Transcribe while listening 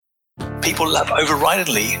People love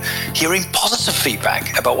overridingly hearing positive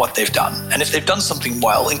feedback about what they've done. And if they've done something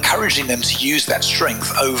well, encouraging them to use that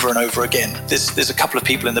strength over and over again. There's a couple of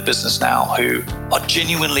people in the business now who are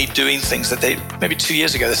genuinely doing things that they, maybe 2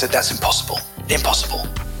 years ago, they said, that's impossible. Impossible.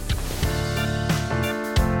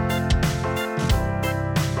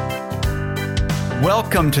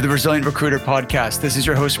 Welcome to the Resilient Recruiter podcast. This is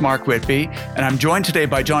your host, Mark Whitby, and I'm joined today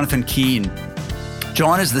by Jonathan Keane.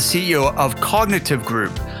 John is the CEO of Cognitive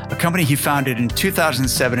Group, a company he founded in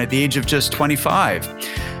 2007 at the age of just 25.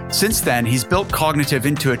 Since then, he's built Cognitive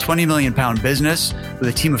into a £20 million business with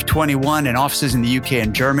a team of 21 and offices in the UK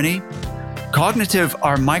and Germany. Cognitive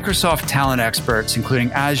are Microsoft talent experts,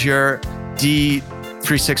 including Azure,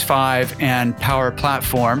 D365, and Power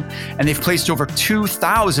Platform. And they've placed over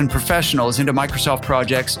 2,000 professionals into Microsoft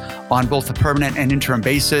projects on both a permanent and interim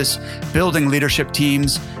basis, building leadership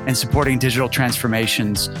teams and supporting digital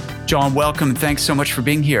transformations. John, welcome. Thanks so much for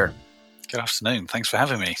being here. Good afternoon. Thanks for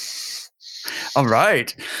having me. All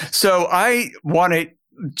right. So I want to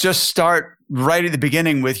just start right at the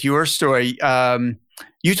beginning with your story.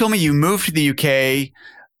 You told me you moved to the UK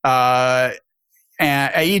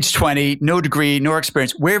at age 20, no degree, no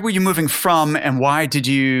experience. Where were you moving from, and why did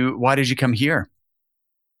you come here?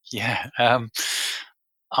 Yeah,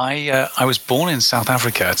 I was born in South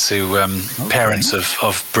Africa to parents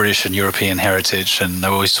of British and European heritage, and they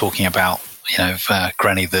were always talking about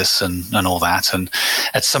granny this and all that. And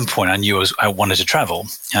at some point, I knew I wanted to travel.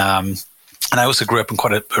 And I also grew up in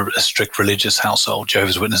quite a strict religious household.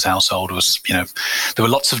 Jehovah's Witness household was, there were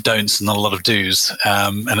lots of don'ts and not a lot of do's.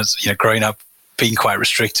 And it's, growing up being quite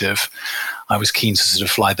restrictive, I was keen to sort of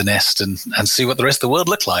fly the nest and see what the rest of the world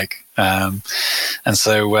looked like. And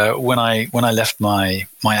so when I left my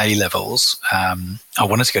A levels, I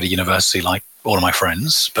wanted to go to university like all of my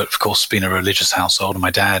friends, but of course, being a religious household, and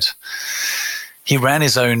my dad, he ran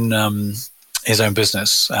his own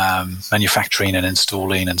business, manufacturing and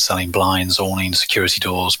installing and selling blinds, awnings, security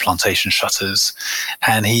doors, plantation shutters.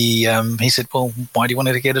 And he said, well, why do you want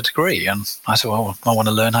to get a degree? And I said, well, I want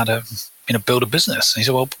to learn how to build a business. And he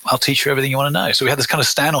said, well, I'll teach you everything you want to know. So we had this kind of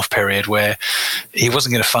standoff period where he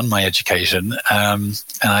wasn't going to fund my education. And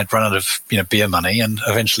I'd run out of, beer money, and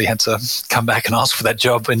eventually had to come back and ask for that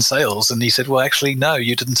job in sales. And he said, well, actually, no,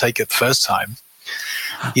 you didn't take it the first time.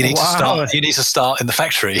 You need to start in the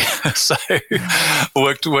factory. So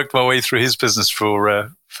worked my way through his business for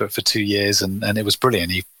 2 years, and it was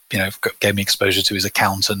brilliant. He gave me exposure to his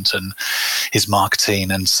accountant and his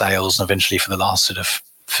marketing and sales, and eventually for the last sort of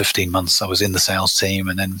 15 months I was in the sales team,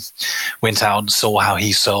 and then went out and saw how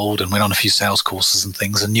he sold and went on a few sales courses and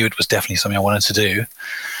things, and knew it was definitely something I wanted to do.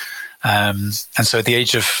 And so at the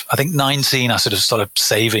age of, I think, 19, I sort of started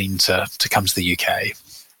saving to come to the UK.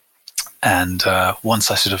 And once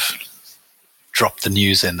I sort of dropped the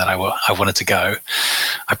news in that I wanted to go,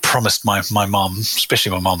 I promised my mum,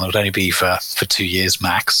 especially my mum, it would only be for 2 years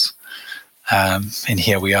max. And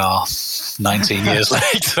here we are, 19 years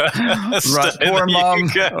later. Right, poor mum.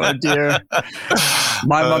 Oh dear.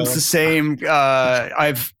 My mum's the same.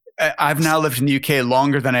 I've now lived in the UK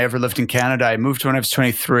longer than I ever lived in Canada. I moved when I was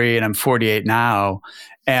 23, and I'm 48 now.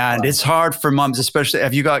 And It's hard for mums, especially.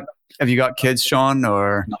 Have you got kids, Sean?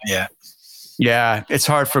 Or not yet. Yeah, it's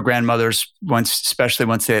hard for grandmothers especially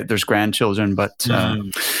once there's grandchildren. But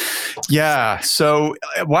yeah, so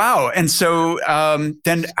wow. And so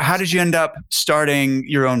then, how did you end up starting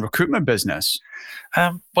your own recruitment business?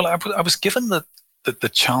 Well, I was given the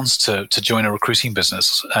chance to join a recruiting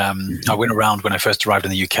business. I went around when I first arrived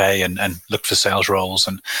in the UK and looked for sales roles,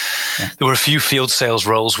 and there were a few field sales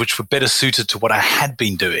roles which were better suited to what I had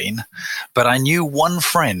been doing. But I knew one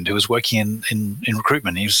friend who was working in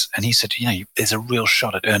recruitment, and he said, there's a real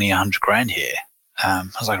shot at earning 100 grand here. I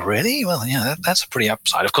was like, really? Well, that's a pretty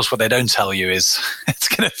upside. Of course, what they don't tell you is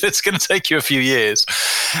it's gonna take you a few years.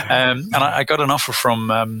 And I got an offer from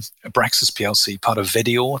Abraxas PLC, part of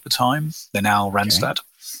Vedior at the time. They're now Randstad.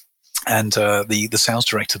 And the sales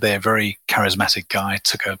director there, very charismatic guy,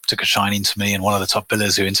 took a shining to me, and one of the top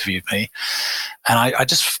billers who interviewed me. And I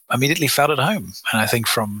just immediately felt at home. And I think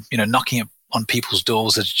from knocking on people's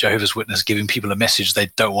doors as Jehovah's Witness, giving people a message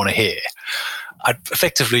they don't want to hear, I'd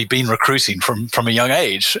effectively been recruiting from a young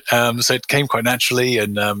age, so it came quite naturally.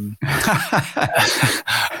 And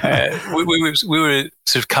we were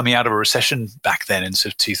sort of coming out of a recession back then in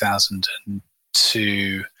sort of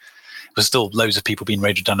 2002. There was still loads of people being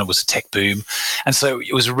made redundant. It was a tech boom, and so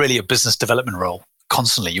it was really a business development role.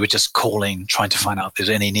 Constantly, you were just calling, trying to find out if there's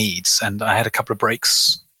any needs. And I had a couple of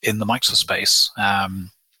breaks in the Microsoft space. A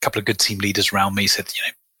couple of good team leaders around me said,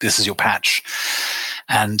 this is your patch.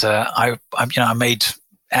 And I made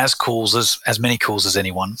as many calls as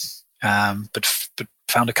anyone, but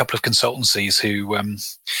found a couple of consultancies who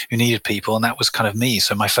needed people, and that was kind of me.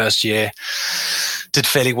 So my first year did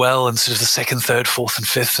fairly well, and sort of the second, third, fourth, and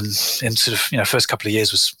fifth, and sort of first couple of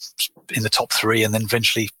years was in the top three, and then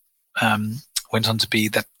eventually went on to be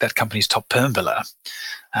that company's top perm biller.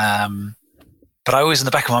 But I always, in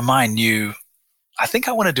the back of my mind, knew I think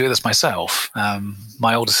I want to do this myself.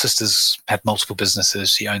 My older sister's had multiple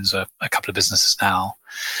businesses. She owns a couple of businesses now.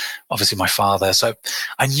 Obviously, my father. So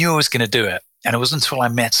I knew I was going to do it. And it wasn't until I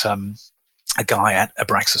met a guy at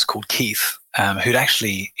Abraxas called Keith,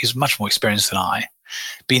 he's much more experienced than I,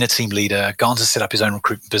 been a team leader, gone to set up his own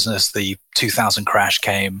recruitment business. The 2000 crash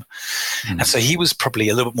came. And so he was probably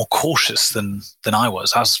a little bit more cautious than I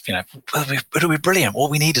was. I was, it'll be brilliant. All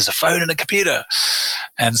we need is a phone and a computer.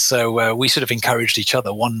 And so we sort of encouraged each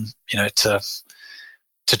other,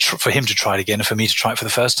 for him to try it again and for me to try it for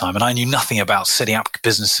the first time. And I knew nothing about setting up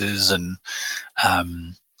businesses and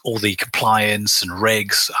all the compliance and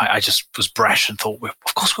regs. I just was brash and thought,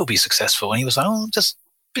 of course we'll be successful. And he was like, oh, just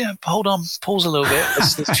hold on, pause a little bit.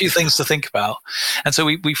 There's a few things to think about. And so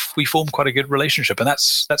we formed quite a good relationship. And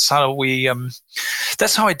that's how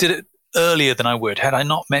that's how I did it earlier than I would. Had I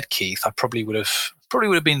not met Keith, I probably would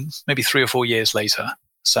have been maybe 3 or 4 years later.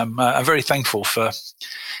 So I'm very thankful for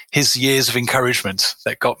his years of encouragement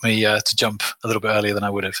that got me to jump a little bit earlier than I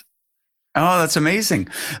would have. Oh, that's amazing.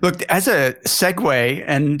 Look, as a segue,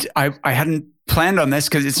 and I hadn't planned on this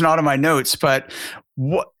because it's not in my notes, but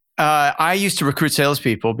I used to recruit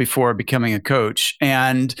salespeople before becoming a coach,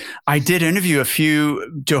 and I did interview a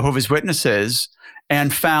few Jehovah's Witnesses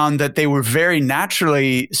and found that they were very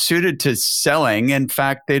naturally suited to selling. In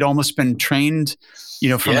fact, they'd almost been trained,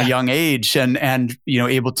 from a young age and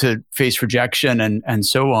able to face rejection and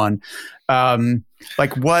so on.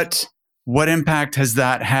 What impact has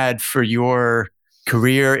that had for your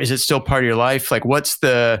career? Is it still part of your life? Like, what's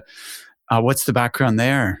the background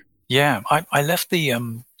there? Yeah, I left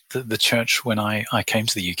the church when I came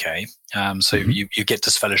to the UK. So you get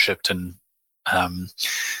disfellowshipped, and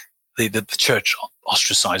the church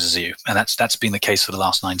ostracizes you, and that's been the case for the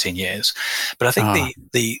last 19 years. But I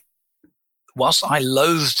think whilst I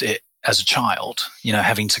loathed it as a child,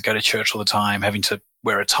 having to go to church all the time, having to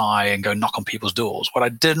wear a tie and go knock on people's doors, what I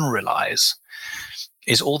didn't realize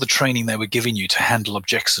is all the training they were giving you to handle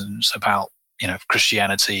objections about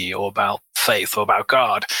Christianity or about faith or about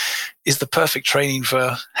God is the perfect training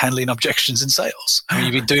for handling objections in sales. I mean,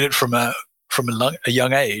 you've been doing it from a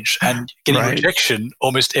young age and getting rejection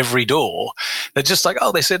almost every door. They're just like,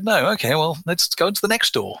 oh, they said no. Okay, well, let's go to the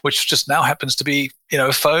next door, which just now happens to be,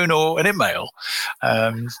 a phone or an email.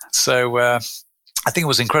 So I think it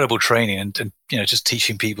was incredible training and just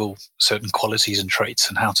teaching people certain qualities and traits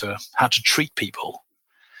and how to treat people.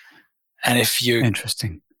 And if you're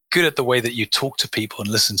good at the way that you talk to people and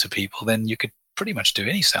listen to people, then you could pretty much do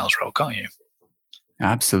any sales role, can't you?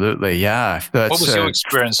 Absolutely, yeah. What was your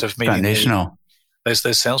experience of meeting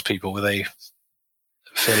those salespeople? Were they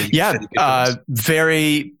fairly good?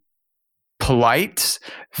 Very polite,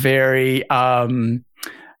 very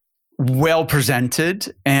well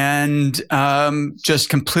presented, and just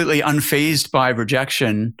completely unfazed by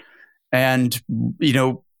rejection, and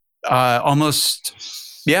almost.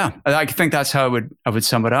 Yeah, I think that's how I would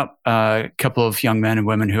sum it up. A couple of young men and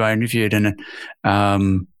women who I interviewed, and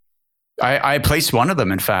I placed one of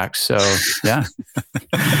them, in fact. So yeah.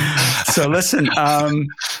 So listen,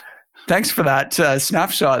 thanks for that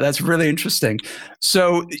snapshot. That's really interesting.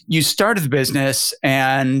 So you started the business,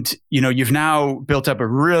 and you've now built up a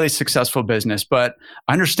really successful business. But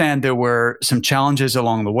I understand there were some challenges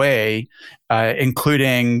along the way,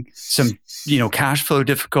 including some cash flow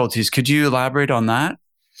difficulties. Could you elaborate on that?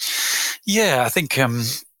 Yeah, I think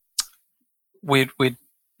we'd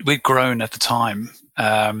grown at the time,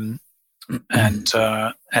 and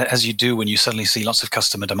as you do when you suddenly see lots of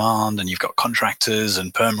customer demand and you've got contractors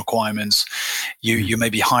and perm requirements, you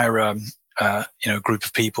maybe hire a group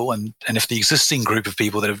of people, and if the existing group of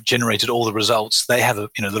people that have generated all the results, they have a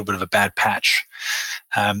little bit of a bad patch,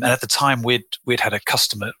 and at the time we'd had a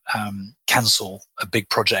customer cancel a big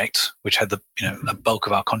project which had the a bulk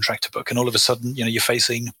of our contractor book, and all of a sudden you're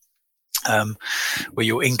facing where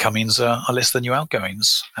your incomings are less than your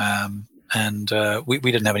outgoings, and we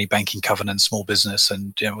didn't have any banking covenants, small business,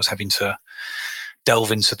 and was having to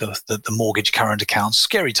delve into the mortgage current accounts.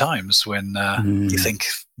 Scary times when you think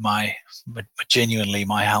genuinely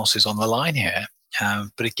my house is on the line here,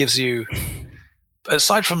 but it gives you,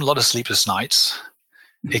 aside from a lot of sleepless nights,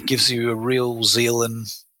 it gives you a real zeal and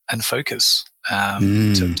focus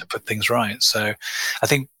to put things right. So I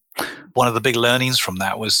think one of the big learnings from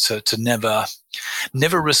that was to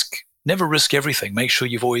never risk never risk everything. Make sure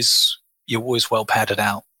you're always well padded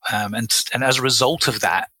out. And as a result of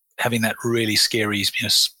that, having that really scary,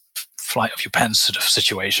 flight of your pants sort of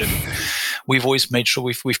situation, we've always made sure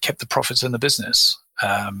we've kept the profits in the business.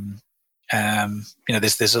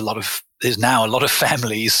 There's now a lot of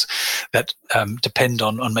families that depend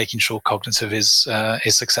on making sure Cognitive is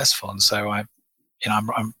successful, and so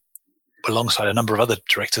I'm alongside a number of other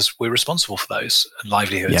directors, we're responsible for those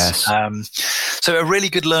livelihoods. Yes. So a really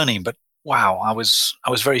good learning, but wow, I was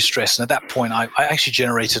very stressed, and at that point, I actually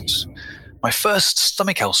generated my first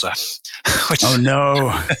stomach ulcer. Oh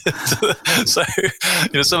no! So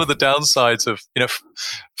some of the downsides of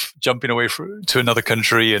jumping away to another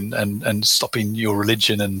country and stopping your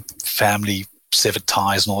religion and family severed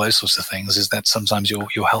ties and all those sorts of things is that sometimes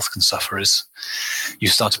your health can suffer as you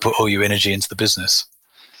start to put all your energy into the business.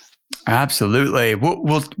 Absolutely.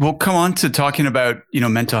 We'll come on to talking about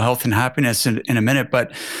mental health and happiness in a minute.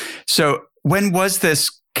 But so when was this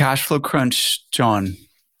cash flow crunch, John?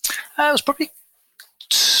 It was probably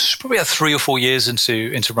about 3 or 4 years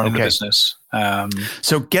into running the business.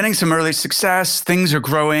 So getting some early success, things are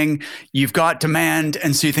growing, you've got demand,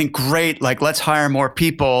 and so you think, great, like let's hire more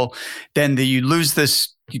people. Then you lose this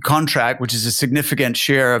contract, which is a significant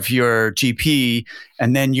share of your GP,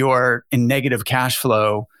 and then you're in negative cash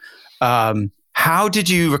flow. How did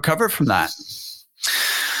you recover from that?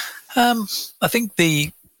 I think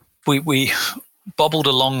we bobbled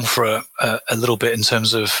along for a little bit in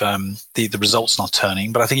terms of the results not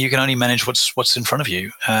turning, but I think you can only manage what's in front of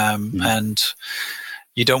you, and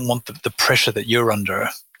you don't want the pressure that you're under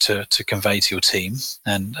to convey to your team,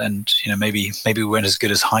 and maybe we weren't as good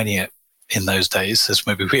as hiding it in those days as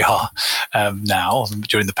maybe we are now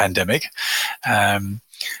during the pandemic.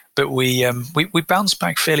 But we bounced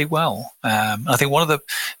back fairly well. I think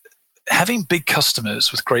having big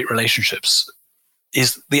customers with great relationships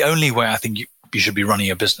is the only way I think you should be running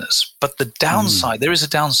a business. But the downside, there is a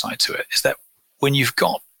downside to it, is that when you've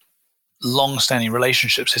got long-standing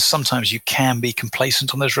relationships, is sometimes you can be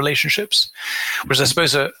complacent on those relationships. Whereas I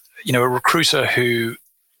suppose a recruiter who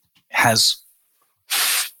has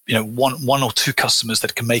one or two customers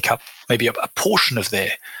that can make up maybe a portion of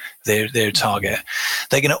their target,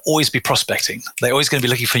 they're going to always be prospecting. They're always going to be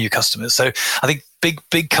looking for new customers. So I think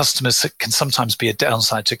big customers can sometimes be a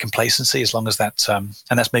downside to complacency, as long as that, and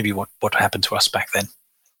that's maybe what happened to us back then.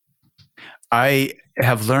 I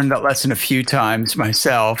have learned that lesson a few times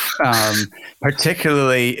myself,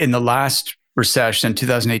 particularly in the last recession,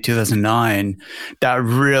 2008, 2009, that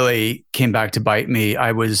really came back to bite me.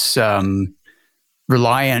 I was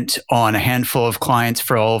reliant on a handful of clients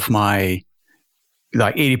for all of my,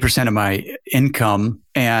 like 80% of my income,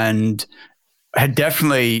 and had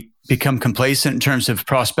definitely become complacent in terms of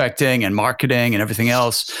prospecting and marketing and everything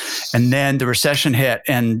else. And then the recession hit,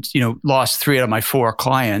 and lost 3 out of my 4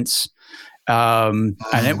 clients. And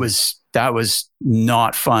that was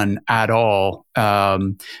not fun at all.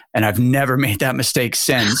 And I've never made that mistake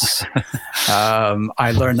since.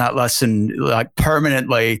 I learned that lesson like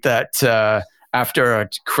permanently, that after an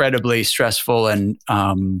incredibly stressful and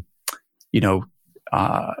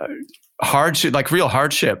hardship, like real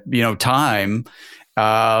hardship, time,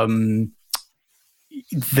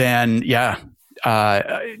 then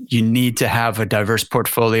you need to have a diverse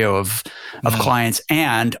portfolio of clients,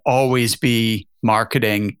 and always be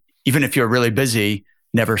marketing. Even if you're really busy,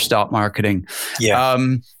 never stop marketing. Yeah.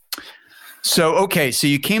 So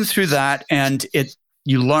you came through that, and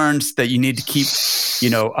you learned that you need to keep,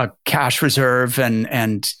 a cash reserve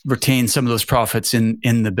and retain some of those profits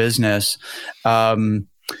in the business,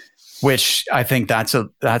 which I think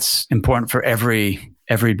that's important for every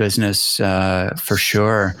business, for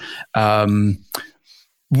sure. Can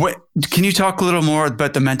you talk a little more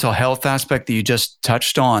about the mental health aspect that you just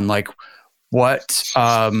touched on? Like what,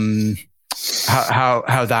 how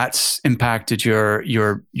that's impacted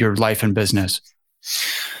your life and business?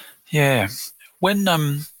 Yeah. When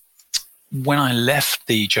I left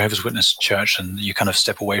the Jehovah's Witness church, and you kind of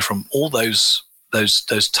step away from all those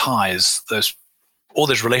ties, all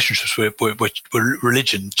those relationships were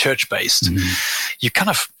religion, church-based, you kind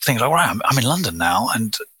of think, like, well, I'm in London now,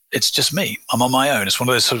 and it's just me. I'm on my own. It's one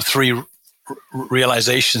of those sort of 3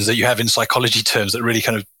 realizations that you have in psychology terms that really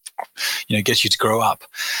kind of, gets you to grow up.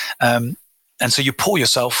 And so you pour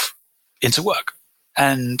yourself into work,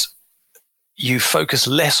 and you focus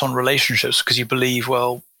less on relationships, because you believe,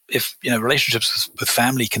 well, if relationships with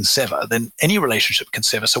family can sever, then any relationship can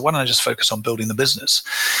sever. So why don't I just focus on building the business?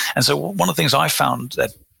 And so one of the things I found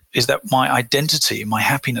is that my identity, my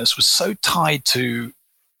happiness was so tied to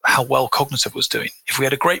how well Cognitive was doing. If we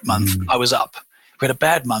had a great month, I was up. If we had a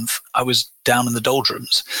bad month, I was down in the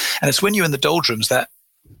doldrums. And it's when you're in the doldrums that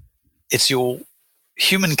it's your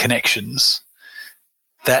human connections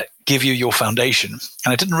that give you your foundation.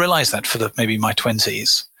 And I didn't realize that for maybe my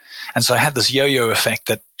 20s. And so I had this yo-yo effect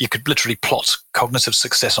that you could literally plot cognitive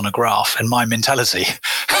success on a graph and my mentality.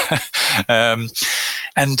 Even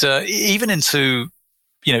into,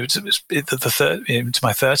 into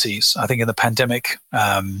my 30s, I think in the pandemic,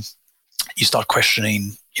 you start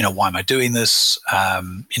questioning, why am I doing this?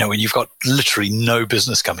 When you've got literally no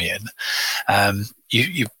business coming in,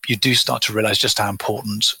 you do start to realize just how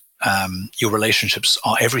important your relationships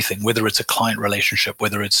are everything, whether it's a client relationship,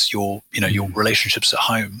 whether it's your relationships at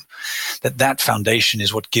home, that foundation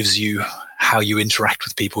is what gives you how you interact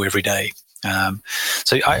with people every day.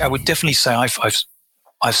 So I would definitely say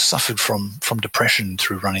I've suffered from depression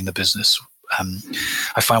through running the business.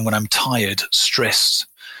 I find when I'm tired, stressed,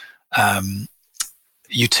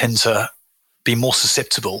 you tend to be more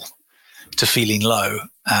susceptible to feeling low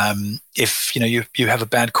if you have a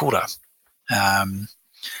bad quarter.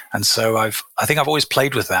 And so I think I've always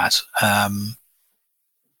played with that, and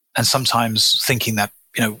sometimes thinking that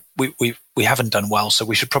we haven't done well, so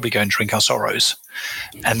we should probably go and drink our sorrows,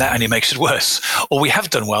 and that only makes it worse. Or we have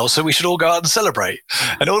done well, so we should all go out and celebrate.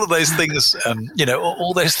 And all of those things,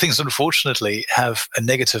 all those things, unfortunately, have a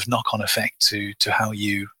negative knock-on effect to how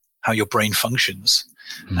your brain functions.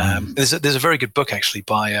 Mm. There's a very good book actually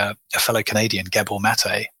by a fellow Canadian, Gabor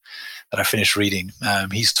Mate, that I finished reading.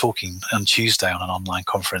 He's talking on Tuesday on an online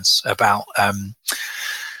conference about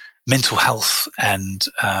mental health and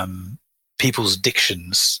people's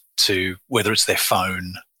addictions to, whether it's their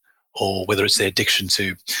phone or whether it's their addiction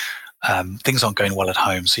to things aren't going well at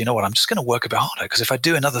home. So you know what, I'm just going to work a bit harder, because if I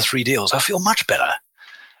do another 3 deals, I'll feel much better.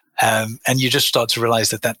 And you just start to realize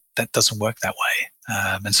that doesn't work that way.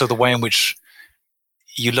 And so the way in which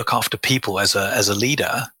you look after people as a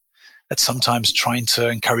leader, that sometimes trying to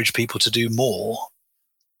encourage people to do more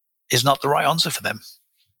is not the right answer for them.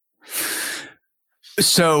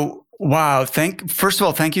 So, wow. First of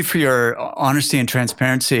all, thank you for your honesty and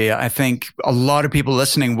transparency. I think a lot of people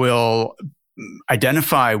listening will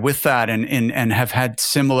identify with that and have had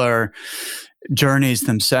similar journeys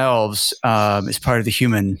themselves. It's part of the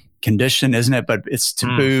human condition, isn't it? But it's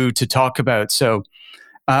taboo to talk about. So,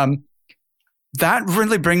 that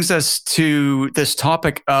really brings us to this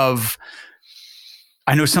topic of,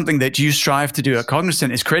 I know something that you strive to do at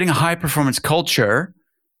Cognizant is creating a high performance culture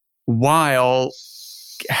while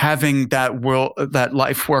having that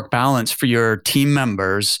life work balance for your team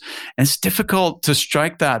members. And it's difficult to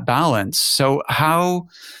strike that balance. So I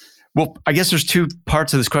guess there's two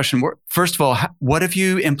parts of this question. First of all, what have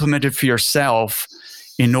you implemented for yourself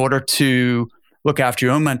in order to look after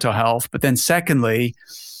your own mental health? But then secondly,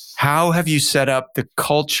 how have you set up the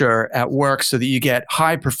culture at work so that you get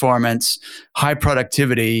high performance, high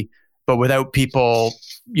productivity, but without people,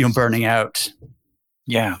 burning out?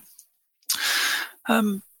 Yeah.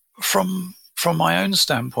 From my own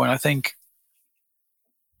standpoint, I think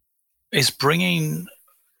is bringing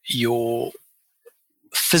your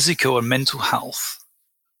physical and mental health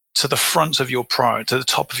to the front of to the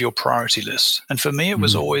top of your priority list. And for me, it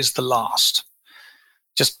was always the last.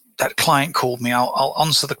 Just that client called me, I'll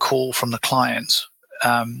answer the call from the client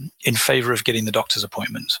in favor of getting the doctor's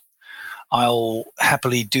appointment. I'll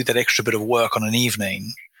happily do that extra bit of work on an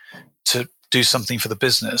evening to do something for the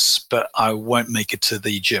business, but I won't make it to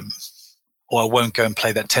the gym, or I won't go and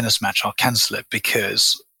play that tennis match. I'll cancel it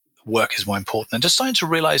because work is more important. And just starting to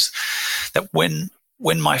realize that when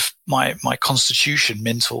my constitution,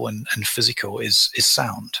 mental and physical, is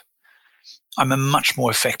sound, I'm a much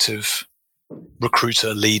more effective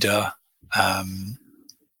recruiter, leader,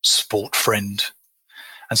 sport friend.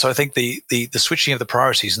 And so I think the switching of the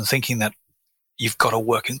priorities and thinking that you've got to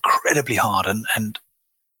work incredibly hard, and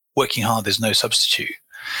working hard, there's no substitute.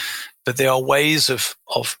 But there are ways of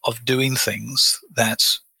doing things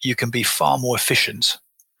that you can be far more efficient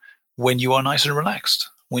when you are nice and relaxed,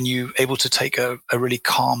 when you're able to take a really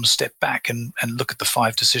calm step back and look at the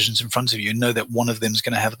 5 decisions in front of you and know that one of them is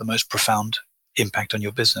going to have the most profound impact on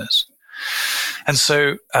your business. And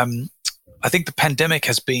so I think the pandemic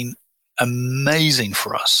has been amazing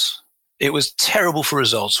for us. It was terrible for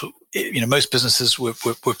results. Most businesses were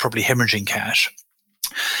probably hemorrhaging cash.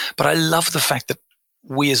 But I love the fact that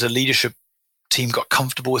we as a leadership team got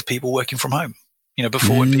comfortable with people working from home.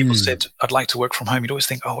 Before when people said, I'd like to work from home, you'd always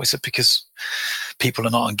think, is it because people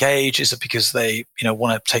are not engaged? Is it because they,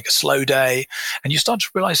 want to take a slow day? And you start to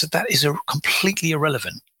realize that is completely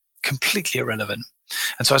irrelevant.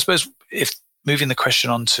 And so I suppose if moving the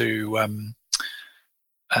question on to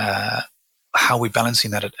how we're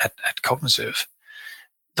balancing that at Cognitive,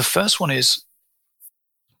 The first one is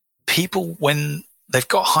people, when they've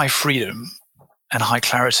got high freedom and high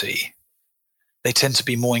clarity, they tend to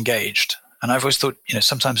be more engaged. And I've always thought,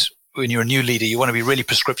 sometimes when you're a new leader, you want to be really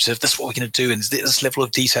prescriptive. This is what we're going to do, and this level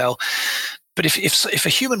of detail. But if a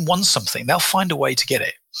human wants something, they'll find a way to get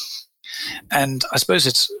it. And I suppose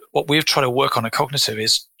it's what we've tried to work on at Cognitive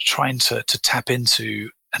is trying to tap into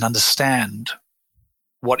and understand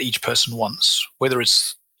what each person wants, whether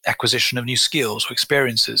it's acquisition of new skills or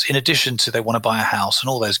experiences, in addition to they want to buy a house and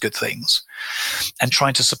all those good things, and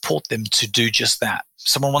trying to support them to do just that.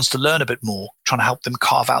 Someone wants to learn a bit more, trying to help them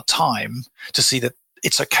carve out time to see that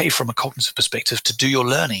it's okay from a cognitive perspective to do your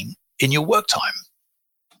learning in your work time.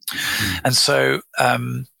 And so I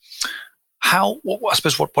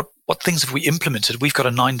suppose what things have we implemented? We've got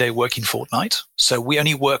a 9-day working fortnight. So we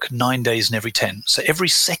only work 9 days in every 10. So every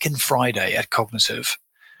second Friday at Cognitive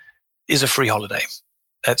is a free holiday.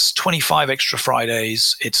 That's 25 extra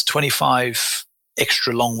Fridays. It's 25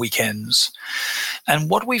 extra long weekends. And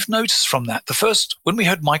what we've noticed from that, when we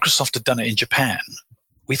heard Microsoft had done it in Japan,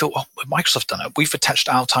 we thought, Microsoft done it. We've attached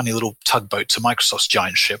our tiny little tugboat to Microsoft's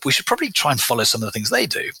giant ship. We should probably try and follow some of the things they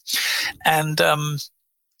do. And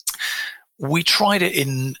we tried it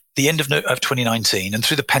in the end of 2019, and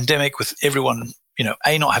through the pandemic, with everyone,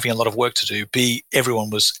 A, not having a lot of work to do, B,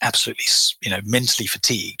 everyone was absolutely, mentally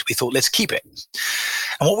fatigued. We thought, let's keep it.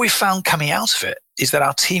 And what we found coming out of it is that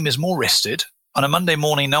our team is more rested. On a Monday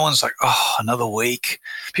morning, no one's like, another week.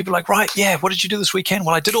 People are like, right, yeah, what did you do this weekend?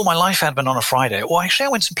 Well, I did all my life admin on a Friday. Or actually, I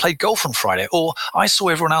went and played golf on Friday. Or I saw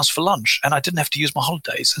everyone else for lunch and I didn't have to use my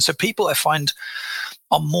holidays. And so people, I find,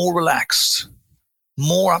 are more relaxed,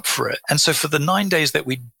 more up for it. And so for the 9 days that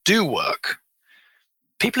we do work,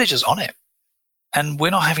 people are just on it. And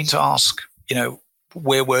we're not having to ask,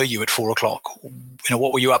 where were you at 4:00?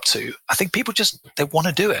 What were you up to? I think people they want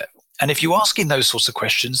to do it. And if you're asking those sorts of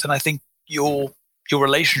questions, then I think your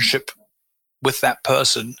relationship with that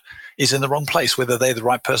person is in the wrong place, whether they're the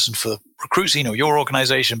right person for recruiting or your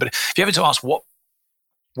organization. But if you're having to ask what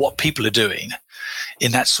people are doing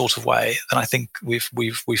in that sort of way, then I think we've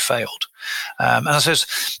failed. And I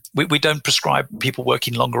suppose we don't prescribe people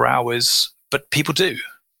working longer hours, but people do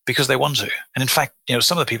because they want to. And in fact,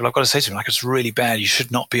 some of the people I've got to say to them, like, it's really bad. You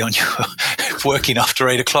should not be on your working after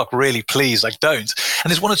 8:00. Really, please, don't. And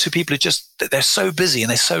there's one or two people who they're so busy and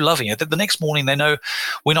they're so loving it that the next morning they know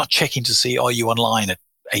we're not checking to see, are you online at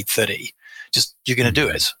 8:30? Just, you're going to do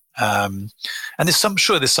it. And there's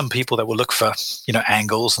some people that will look for,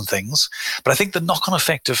 angles and things. But I think the knock-on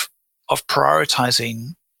effect of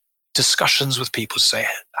prioritizing discussions with people to say,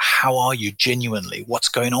 how are you genuinely? What's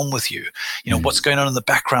going on with you? What's going on in the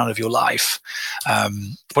background of your life?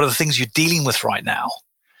 What are the things you're dealing with right now?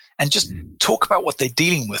 And just talk about what they're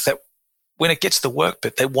dealing with, that when it gets to the work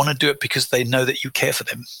bit, they want to do it because they know that you care for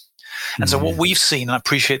them. And so what we've seen, and I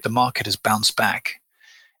appreciate the market has bounced back,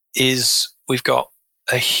 is we've got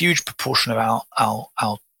a huge proportion of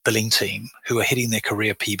our billing team who are hitting their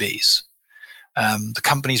career PBs. The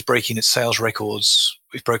company's breaking its sales records.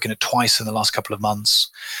 We've broken it twice in the last couple of months.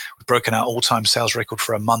 We've broken our all-time sales record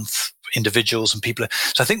for a month, individuals and people.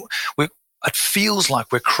 So I think it feels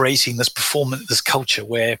like we're creating this performance, this culture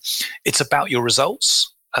where it's about your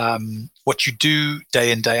results. What you do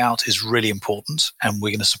day in, day out is really important, and we're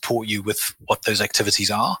going to support you with what those activities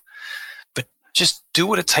are. But just do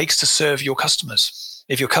what it takes to serve your customers.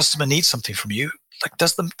 If your customer needs something from you,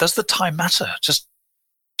 does the time matter? Just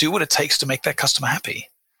do what it takes to make that customer happy.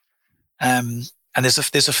 And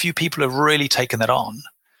there's a few people who have really taken that on,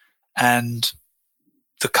 and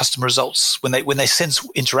the customer results, when they sense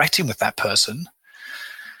interacting with that person,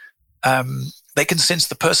 they can sense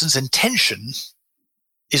the person's intention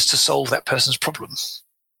is to solve that person's problem.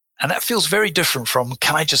 And that feels very different from,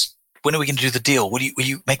 when are we going to do the deal? Will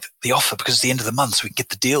you make the offer because it's the end of the month so we can get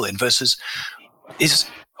the deal in, versus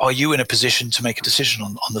are you in a position to make a decision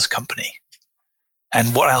on this company?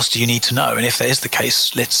 And what else do you need to know? And if that is the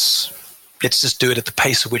case, let's just do it at the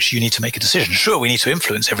pace at which you need to make a decision. Sure, we need to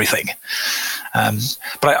influence everything.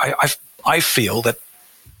 But I feel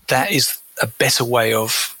that is a better way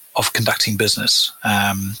of conducting business.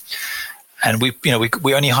 And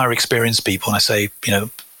we only hire experienced people, and I say,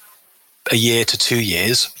 a year to 2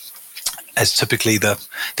 years as typically the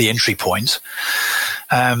entry point.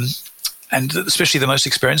 And especially the most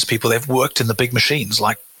experienced people, they've worked in the big machines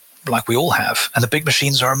like we all have. And the big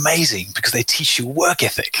machines are amazing because they teach you work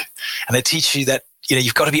ethic, and they teach you that,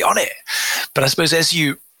 you've got to be on it. But I suppose as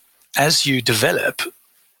you develop,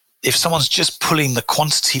 if someone's just pulling the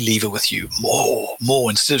quantity lever with you more,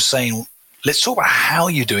 instead of saying, Let's talk about how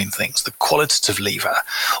you're doing things, the qualitative lever,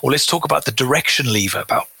 or let's talk about the direction lever,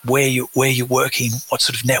 about where you're working, what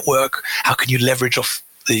sort of network, how can you leverage off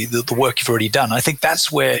the work you've already done. I think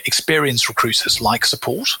that's where experienced recruiters like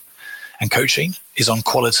support and coaching is on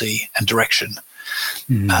quality and direction.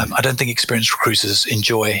 I don't think experienced recruiters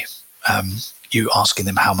enjoy you asking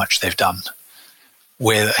them how much they've done,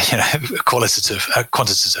 where qualitative,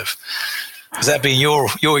 quantitative. Has that been your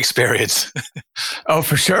experience? Oh,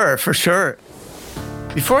 for sure.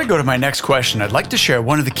 Before I go to my next question, I'd like to share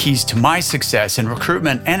one of the keys to my success in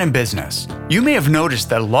recruitment and in business. You may have noticed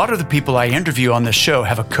that a lot of the people I interview on this show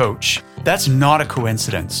have a coach. That's not a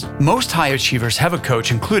coincidence. Most high achievers have a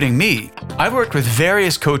coach, including me. I've worked with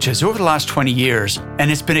various coaches over the last 20 years,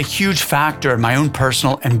 and it's been a huge factor in my own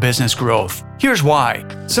personal and business growth. Here's why.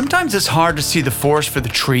 Sometimes it's hard to see the forest for the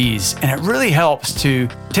trees, and it really helps to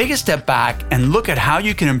take a step back and look at how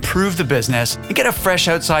you can improve the business and get a fresh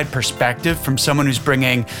outside perspective from someone who's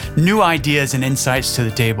bringing new ideas and insights to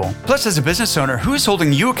the table. Plus, as a business owner, who is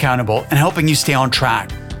holding you accountable and helping you stay on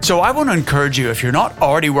track? So I want to encourage you, if you're not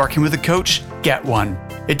already working with a coach, get one.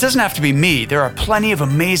 It doesn't have to be me. There are plenty of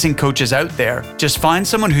amazing coaches out there. Just find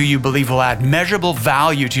someone who you believe will add measurable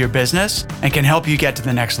value to your business and can help you get to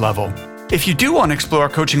the next level. If you do want to explore a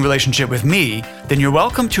coaching relationship with me, then you're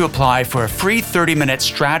welcome to apply for a free 30-minute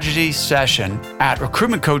strategy session at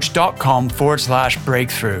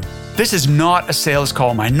recruitmentcoach.com/breakthrough. This is not a sales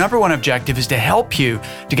call. My number one objective is to help you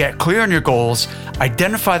to get clear on your goals,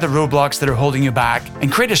 identify the roadblocks that are holding you back, and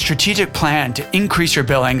create a strategic plan to increase your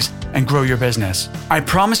billings and grow your business. I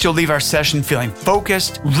promise you'll leave our session feeling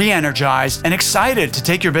focused, re-energized, and excited to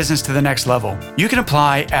take your business to the next level. You can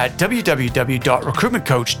apply at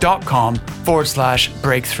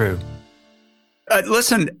www.recruitmentcoach.com/breakthrough.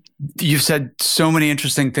 Listen, you've said so many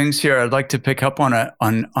interesting things here. I'd like to pick up on a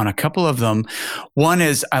couple of them. One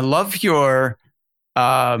is, I love your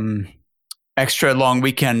extra long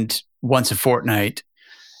weekend once a fortnight,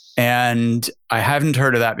 and I haven't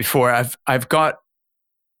heard of that before. I've got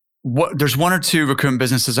there's one or two recruitment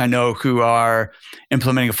businesses I know who are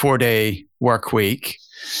implementing a 4-day work week,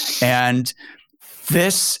 and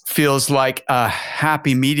this feels like a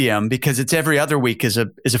happy medium because it's every other week is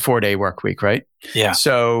a 4-day work week, right? Yeah.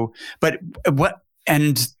 So,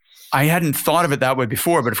 and I hadn't thought of it that way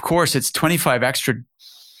before, but of course it's 25 extra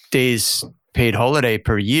days paid holiday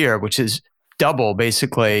per year, which is double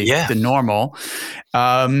basically the normal.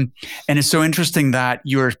 And it's so interesting that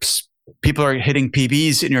people are hitting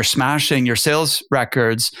PBs and you're smashing your sales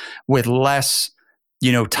records with less,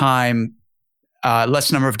 time,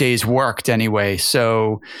 less number of days worked anyway.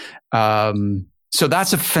 So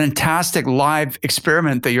that's a fantastic live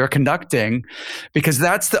experiment that you're conducting, because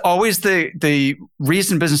that's always the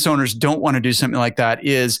reason business owners don't want to do something like that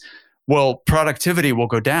is, well, productivity will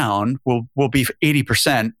go down. We'll be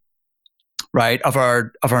 80%, right, of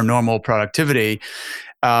our normal productivity.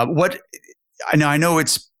 I know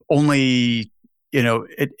it's only,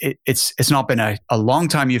 it's not been a long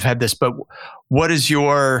time you've had this, but what is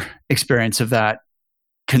your experience of that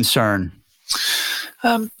concern?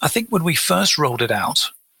 I think when we first rolled it out,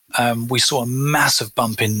 we saw a massive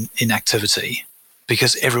bump in activity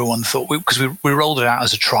because everyone thought, because we rolled it out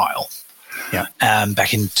as a trial. Yeah.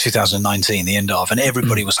 Back in 2019, the end of, and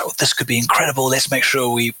everybody was like, oh, this could be incredible. Let's make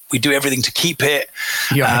sure we do everything to keep it.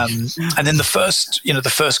 Yeah. And then the first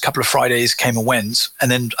couple of Fridays came and went.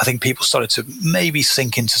 And then I think people started to maybe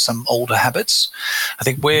sink into some older habits. I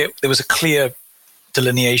think where there was a clear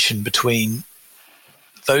delineation between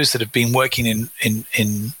those that have been working in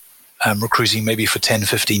recruiting maybe for 10,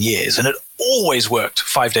 15 years, and it always worked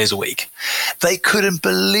 5 days a week. They couldn't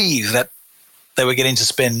believe that they were getting to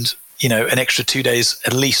spend an extra 2 days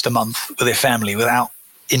at least a month with their family without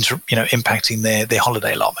impacting their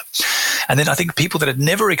holiday allotment. And then I think people that had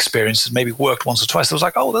never experienced it, maybe worked once or twice, they was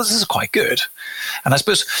like, oh, this is quite good. And I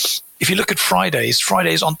suppose if you look at Fridays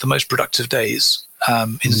aren't the most productive days,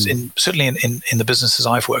 certainly in the businesses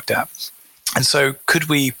I've worked at. And so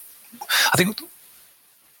I think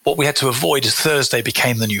what we had to avoid is Thursday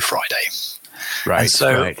became the new Friday. Right. And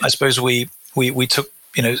so right. I suppose we took,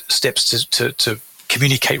 steps to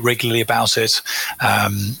communicate regularly about it,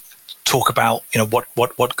 talk about,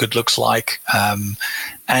 what good looks like. And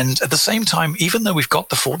at the same time, even though we've got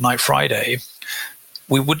the fortnight Friday,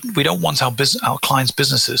 we don't want our clients'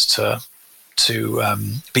 businesses to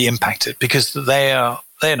be impacted because they're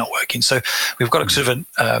not working. So we've got a sort of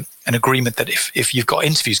an agreement that if you've got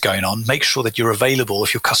interviews going on, make sure that you're available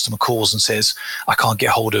if your customer calls and says, I can't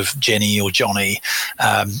get hold of Jenny or Johnny.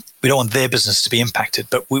 We don't want their business to be impacted,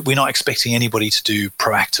 but we're not expecting anybody to do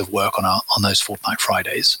proactive work on those fortnight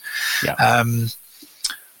Fridays. Yeah.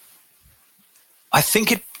 I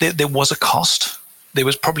think there was a cost. There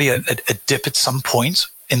was probably a dip at some point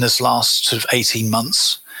in this last sort of 18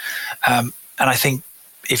 months. And I think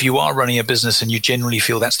if you are running a business and you generally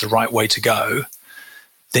feel that's the right way to go,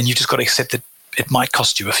 then you just got to accept that it might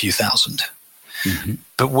cost you a few thousand. Mm-hmm.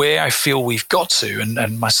 But where I feel we've got to,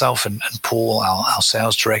 and myself and Paul, our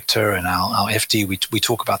sales director, and our FD, we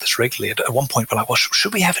talk about this regularly. At one point, we're like, well,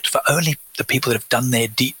 should we have it for only the people that have done their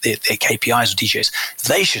KPIs or DJs?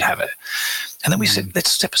 They should have it. And then we said,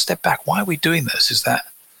 let's step a step back. Why are we doing this? Is that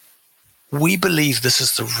we believe this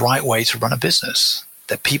is the right way to run a business,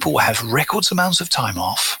 that people will have record amounts of time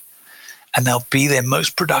off and they'll be their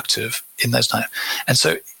most productive in those times. And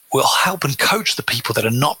so we'll help and coach the people that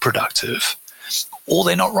are not productive or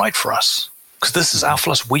they're not right for us. Because this is our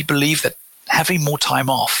philosophy. We believe that having more time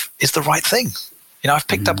off is the right thing. You know, I've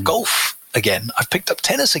picked up golf again. I've picked up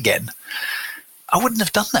tennis again. I wouldn't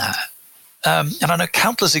have done that. And I know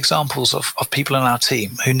countless examples of people in our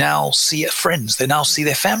team who now see friends. They now see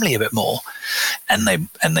their family a bit more, and they're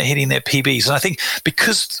hitting their PBs. And I think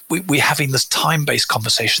because we're having this time-based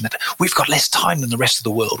conversation that we've got less time than the rest of the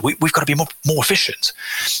world, we've got to be more efficient.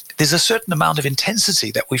 There's a certain amount of intensity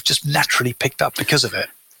that we've just naturally picked up because of it.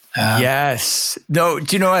 Yes. No.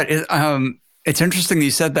 Do you know what? It's interesting that you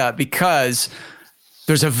said that, because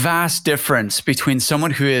there's a vast difference between someone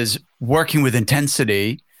who is working with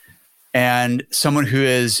intensity and someone who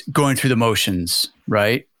is going through the motions,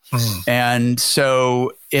 right? And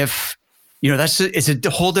so if, it's a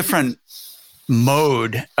whole different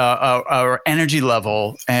mode, our energy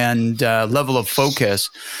level and level of focus.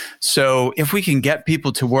 So if we can get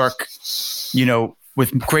people to work,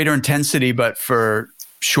 with greater intensity, but for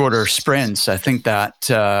shorter sprints, I think that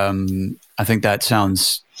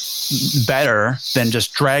sounds better than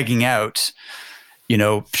just dragging out,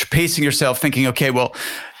 pacing yourself, thinking, okay, well,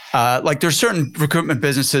 like there's certain recruitment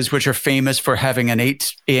businesses which are famous for having an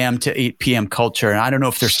 8 a.m. to 8 p.m. culture. And I don't know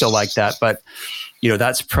if they're still like that, but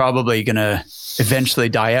that's probably going to eventually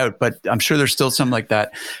die out, but I'm sure there's still some like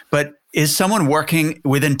that. But is someone working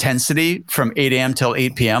with intensity from 8 a.m. till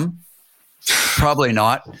 8 p.m.? Probably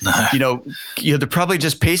not. No. They're probably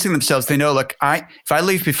just pacing themselves. They know, look, if I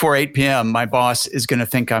leave before 8 p.m., my boss is going to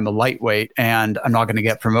think I'm a lightweight and I'm not going to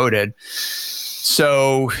get promoted.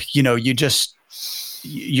 So,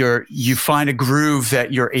 you find a groove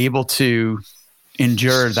that you're able to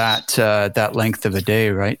endure that length of a day,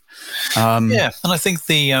 right? Yeah, and I think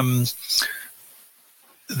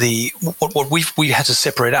what we had to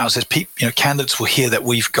separate out is candidates will hear that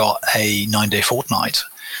we've got a 9-day fortnight,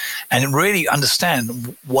 and really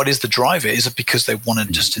understand what is the driver. Is it because they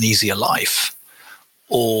wanted just an easier life,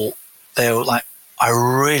 or they were like, I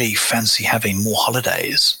really fancy having more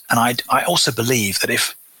holidays? And I also believe that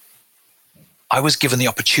if I was given the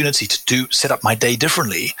opportunity to set up my day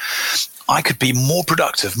differently, I could be more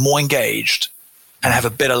productive, more engaged, and have a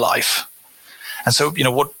better life. And so,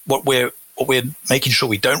 what we're making sure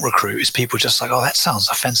we don't recruit is people just like, oh, I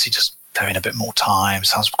fancy just having a bit more time.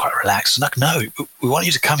 Sounds quite relaxed. And like, no, we want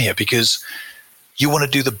you to come here because you want to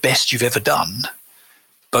do the best you've ever done,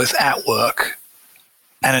 both at work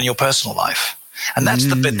and in your personal life. And that's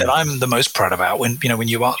the bit that I'm the most proud about. When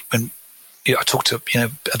I talk to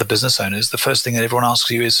other business owners, the first thing that everyone asks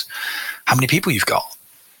you is how many people you've got.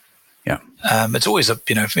 Yeah, it's always in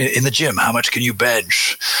the gym, how much can you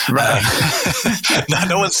bench? Right.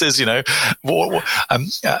 No one says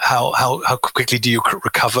how quickly do you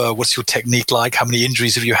recover? What's your technique like? How many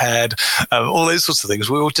injuries have you had? All those sorts of things.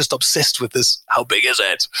 We're all just obsessed with this. How big is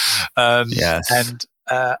it? Yes. And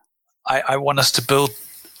I want us to build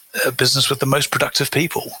a business with the most productive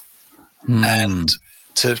people, and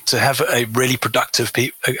to have a really productive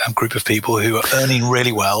group of people who are earning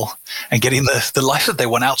really well and getting the life that they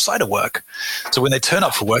want outside of work. So when they turn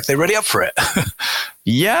up for work, they're ready up for it.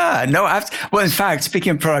 Yeah, no. Well, in fact,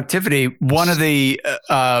 speaking of productivity, one of the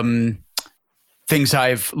things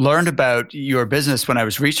I've learned about your business when I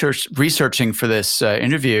was researching for this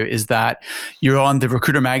interview is that you're on the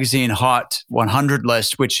Recruiter Magazine Hot 100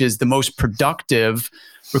 list, which is the most productive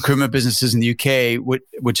recruitment businesses in the UK,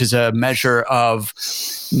 which is a measure of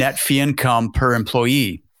net fee income per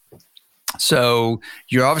employee. So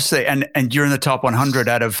you're obviously, and you're in the top 100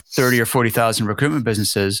 out of 30 or 40,000 recruitment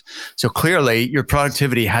businesses. So clearly your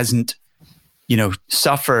productivity hasn't,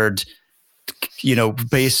 suffered,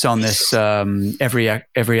 based on this every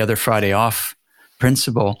other Friday off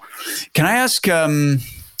principle. Can I ask,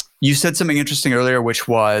 you said something interesting earlier, which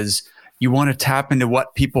was, you want to tap into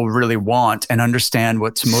what people really want and understand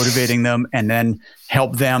what's motivating them, and then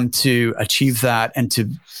help them to achieve that and to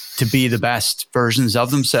be the best versions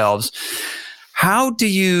of themselves. How do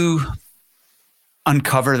you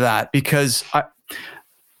uncover that? Because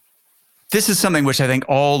this is something which I think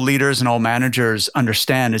all leaders and all managers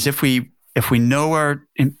understand, is if we know our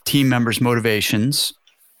team members' motivations,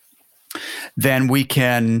 then we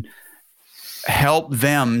can help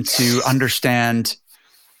them to understand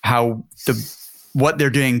how what they're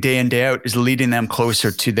doing day in, day out is leading them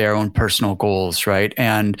closer to their own personal goals, right?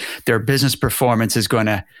 And their business performance is going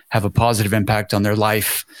to have a positive impact on their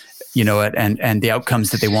life, and the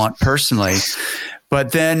outcomes that they want personally.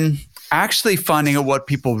 But then actually finding out what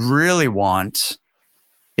people really want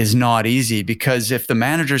is not easy, because if the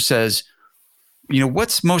manager says,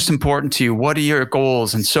 what's most important to you? What are your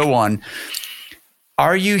goals? And so on.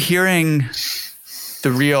 Are you hearing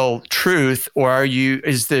the real truth, or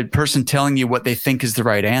is the person telling you what they think is the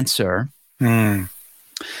right answer? And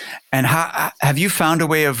have you found a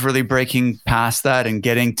way of really breaking past that and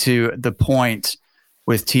getting to the point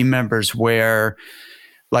with team members where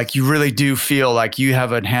like you really do feel like you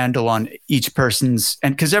have a handle on each person's,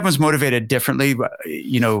 and because everyone's motivated differently,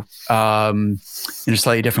 in a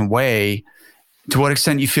slightly different way, to what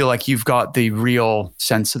extent you feel like you've got the real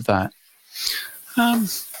sense of that? I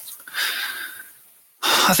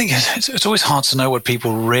think it's always hard to know what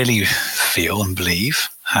people really feel and believe.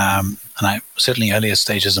 And I certainly earlier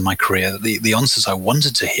stages of my career, the answers I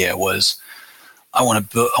wanted to hear was, I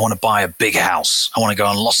want to buy a big house. I want to go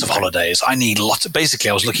on lots of holidays. I need lots of, basically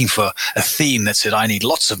I was looking for a theme that said, I need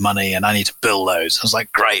lots of money and I need to build those. I was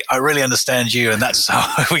like, great, I really understand you. And that's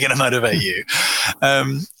how we're going to motivate you.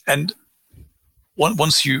 And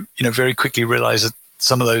once you very quickly realize that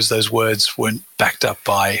some of those words weren't backed up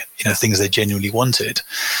by things they genuinely wanted,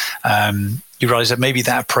 you realize that maybe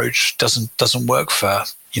that approach doesn't work for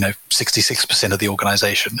 66% of the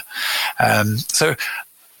organization. So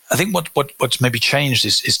I think what's maybe changed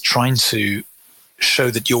is trying to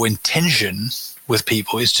show that your intention with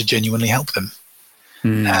people is to genuinely help them.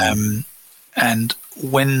 And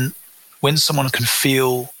when someone can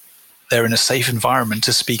feel they're in a safe environment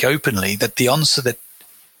to speak openly, that the answer that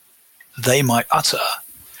they might utter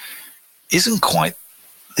isn't quite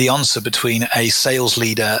the answer between a sales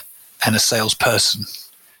leader and a salesperson.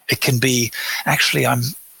 It can be, actually, I'm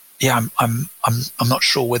not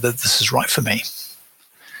sure whether this is right for me.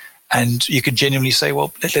 And you can genuinely say,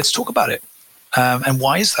 well, let's talk about it. And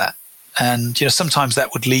why is that? And sometimes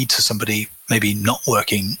that would lead to somebody maybe not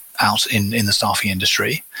working out in the staffing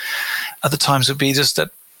industry. Other times it would be just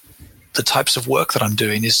that the types of work that I'm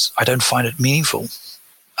doing is, I don't find it meaningful.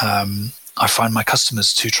 I find my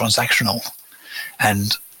customers too transactional.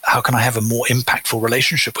 And how can I have a more impactful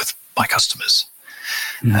relationship with my customers?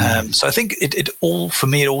 So I think it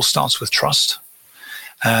all starts with trust.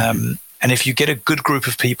 And if you get a good group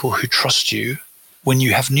of people who trust you, when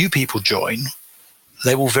you have new people join,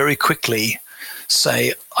 they will very quickly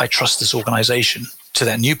say, I trust this organization, to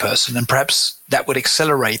that new person. And perhaps that would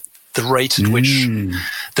accelerate the rate at which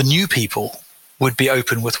the new people would be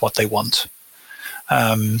open with what they want.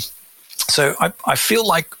 So I feel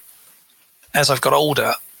like as I've got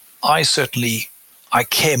older, I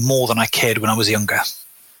care more than I cared when I was younger.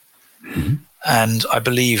 And I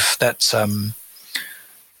believe that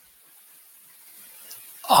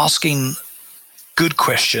asking good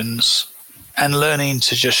questions and learning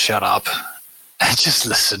to just shut up and just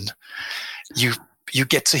listen, you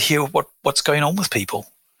get to hear what's going on with people.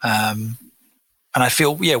 And I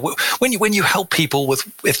feel, when you help people with,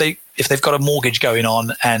 if they've got a mortgage going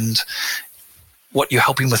on, and what you're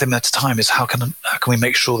helping with them at the time is how can we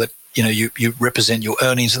make sure that you represent your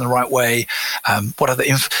earnings in the right way? What are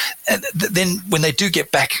then when they do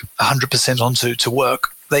get back 100% onto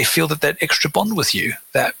work, they feel that extra bond with you,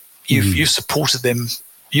 that you've supported them.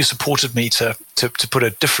 You supported me to put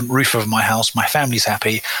a different roof over my house. My family's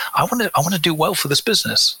happy. I want to do well for this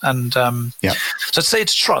business. And so I'd say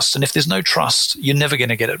it's trust. And if there's no trust, you're never going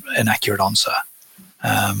to get an accurate answer.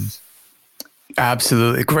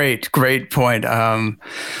 Absolutely. Great point.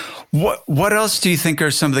 What else do you think are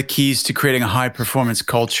some of the keys to creating a high performance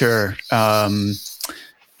culture,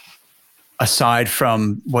 aside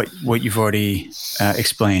from what you've already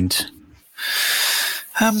explained?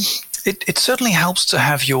 It certainly helps to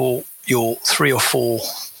have your 3 or 4,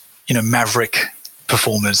 maverick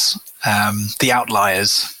performers, the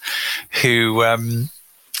outliers, who,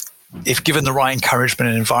 if given the right encouragement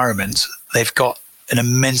and environment, they've got an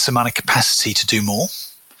immense amount of capacity to do more.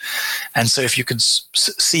 And so, if you can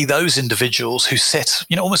see those individuals who set,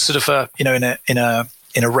 almost sort of in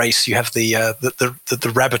a race, you have the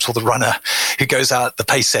rabbit or the runner who goes out, the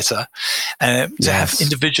pace setter, and to have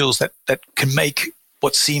individuals that can make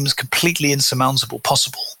what seems completely insurmountable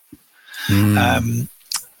possible. And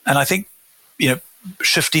I think,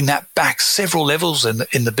 shifting that back several levels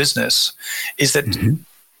in the business is that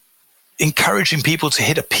encouraging people to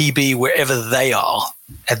hit a PB wherever they are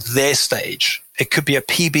at their stage. It could be a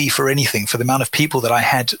PB for anything, for the amount of people that I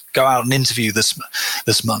had go out and interview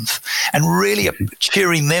this month, and really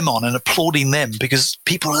cheering them on and applauding them, because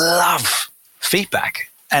people love feedback,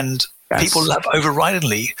 and people love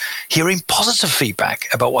overridingly hearing positive feedback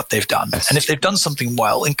about what they've done. And if they've done something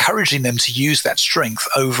well, encouraging them to use that strength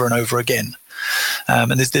over and over again.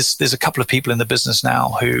 And there's a couple of people in the business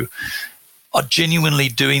now who are genuinely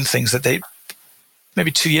doing things that they,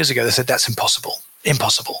 maybe 2 years ago, they said, that's impossible.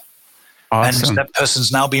 Awesome. And that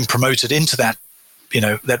person's now being promoted into that,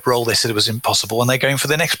 that role they said it was impossible, and they're going for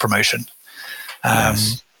their next promotion.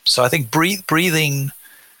 So I think breathing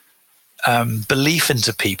belief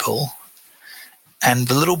into people, and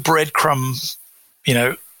the little breadcrumb,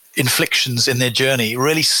 inflictions in their journey,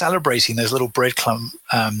 really celebrating those little breadcrumb,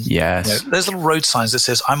 those little road signs that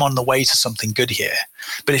says, I'm on the way to something good here.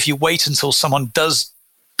 But if you wait until someone does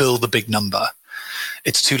build the big number,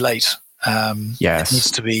 it's too late. It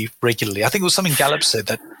needs to be regularly. I think it was something Gallup said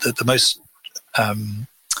that the most,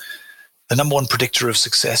 the number one predictor of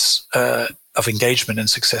success, of engagement and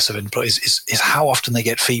success of employees is how often they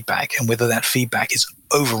get feedback, and whether that feedback is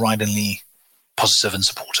overridingly positive and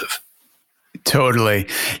supportive. Totally.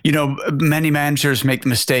 Many managers make the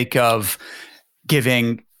mistake of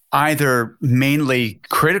giving either mainly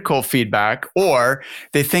critical feedback, or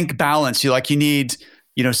they think balance. You need,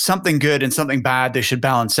 something good and something bad, they should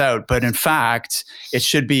balance out. But in fact, it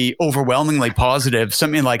should be overwhelmingly positive,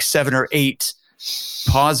 something like 7 or 8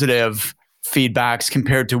 positive feedbacks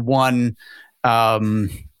compared to one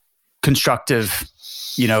constructive,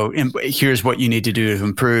 here's what you need to do to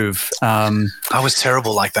improve. I was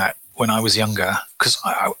terrible like that when I was younger, because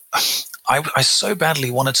I so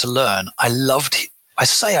badly wanted to learn. I loved it. I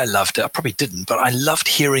probably didn't, but I loved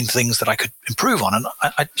hearing things that I could improve on. And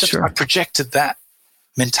I projected that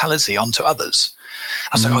mentality onto others.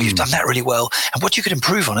 I was like, oh, you've done that really well, and what you could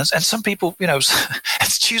improve on. And some people,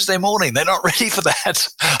 it's Tuesday morning, they're not ready for that.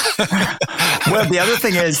 Well, the other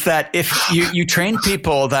thing is that if you train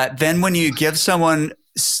people that then when you give someone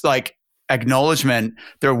like acknowledgement,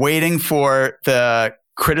 they're waiting for the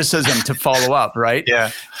criticism to follow up, right?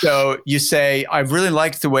 Yeah. So you say, I really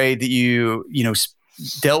liked the way that you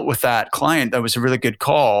dealt with that client. That was a really good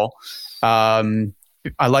call.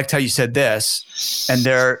 I liked how you said this. And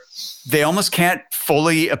they almost can't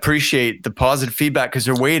fully appreciate the positive feedback because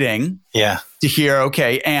they're waiting to hear,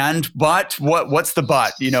 okay, and but what's the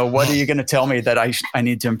but? What are you going to tell me that I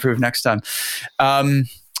need to improve next time?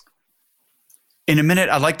 In a minute,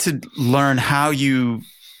 I'd like to learn how you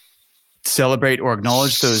celebrate or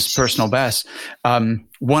acknowledge those personal bests.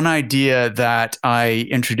 One idea that I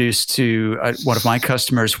introduced to one of my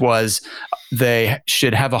customers was they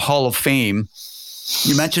should have a hall of fame.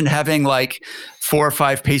 You mentioned having like 4 or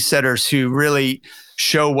 5 pace setters who really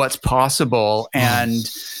show what's possible, and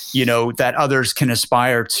that others can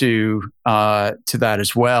aspire to that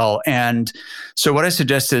as well. And so what I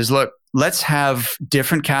suggest is, look, let's have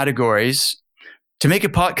different categories to make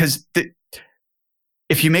it because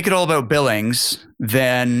if you make it all about billings,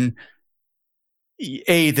 then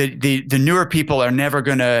the newer people are never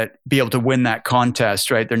going to be able to win that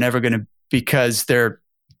contest, right? They're never going to, because they're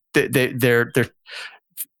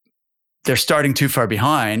starting too far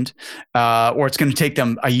behind, or it's going to take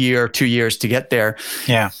them a year or 2 years to get there.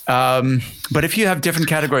 Yeah. But if you have different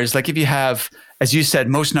categories, like if you have, as you said,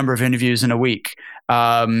 most number of interviews in a week,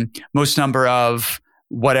 most number of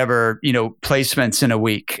whatever, placements in a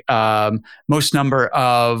week, most number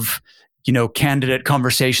of, candidate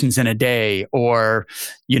conversations in a day, or,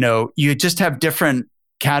 you just have different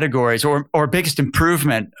categories, or biggest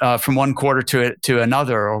improvement from one quarter to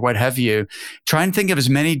another, or what have you. Try and think of as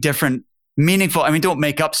many different meaningful, don't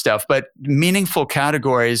make up stuff, but meaningful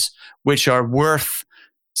categories which are worth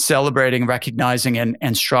celebrating, recognizing,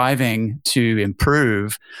 and striving to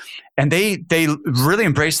improve. And they really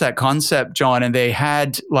embraced that concept, John, and they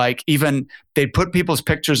had they put people's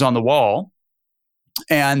pictures on the wall,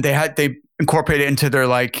 and they incorporate it into their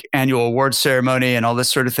annual awards ceremony and all this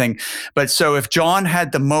sort of thing. But so if John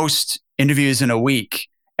had the most interviews in a week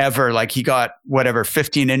ever, he got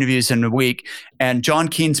 15 interviews in a week, and John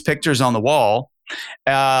Keen's picture's on the wall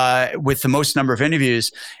with the most number of interviews,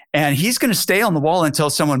 and he's going to stay on the wall until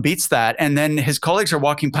someone beats that. And then his colleagues are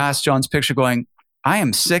walking past John's picture going, I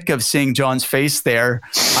am sick of seeing John's face there.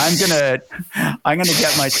 I'm gonna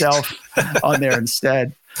get myself on there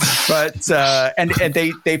instead. But and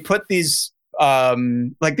they put these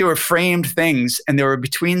they were framed things, and they were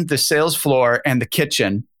between the sales floor and the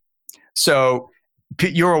kitchen. So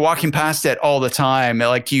you were walking past it all the time.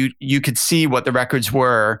 Like you could see what the records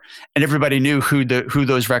were, and everybody knew who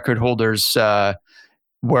those record holders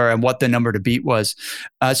were and what the number to beat was.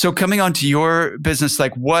 So coming on to your business,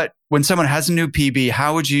 like when someone has a new PB,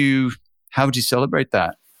 how would you celebrate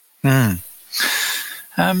that? I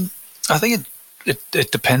think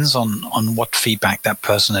it depends on what feedback that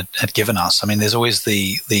person had given us. I mean, there's always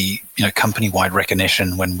the company-wide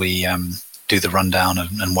recognition when we do the rundown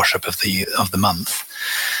and wash up of the month.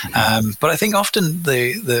 But I think often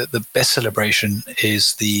the best celebration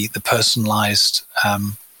is the personalized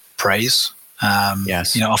praise.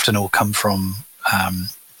 Yes. Often it will come from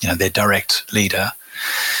their direct leader.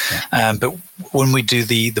 Yeah. But when we do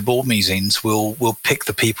the board meetings, we'll pick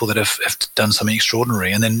the people that have done something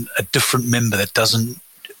extraordinary, and then a different member that doesn't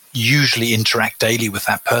usually interact daily with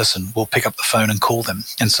that person will pick up the phone and call them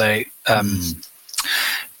and say,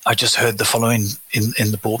 I just heard the following in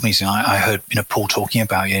the board meeting. I heard Paul talking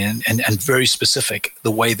about you, and very specific. The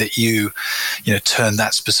way that you turn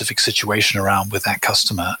that specific situation around with that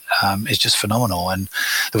customer is just phenomenal. And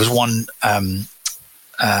there was one.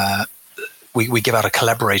 We give out a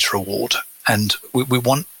collaborator award, and we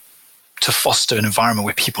want to foster an environment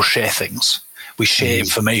where people share things. We share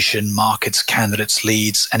information, markets, candidates,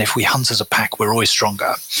 leads, and if we hunt as a pack, we're always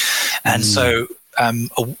stronger. And so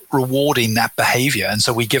rewarding that behavior. And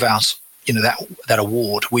so we give out that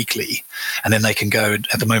award weekly, and then they can go.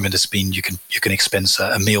 At the moment, it's been you can expense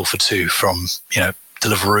a meal for two from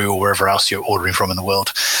Deliveroo or wherever else you're ordering from in the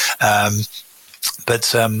world.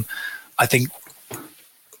 But I think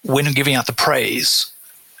when giving out the praise,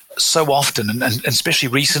 so often, and especially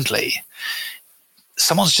recently,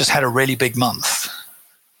 someone's just had a really big month,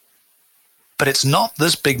 but it's not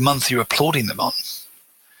this big month you're applauding them on.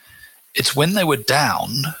 It's when they were down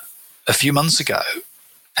a few months ago,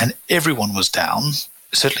 and everyone was down.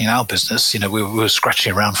 Certainly in our business, we were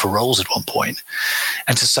scratching around for roles at one point,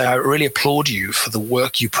 and to say, I really applaud you for the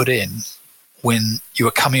work you put in when you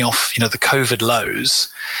were coming off, the COVID lows,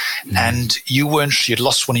 and you'd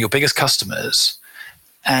lost one of your biggest customers,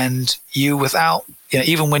 and you, without,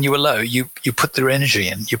 even when you were low, you put the energy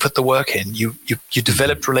in, you put the work in, you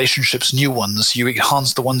developed relationships, new ones, you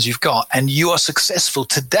enhanced the ones you've got, and you are successful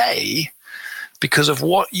today because of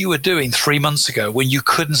what you were doing 3 months ago when you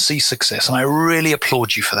couldn't see success. And I really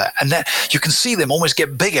applaud you for that. And that you can see them almost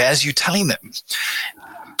get bigger as you're telling them.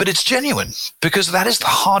 But it's genuine, because that is the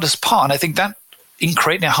hardest part. And I think that in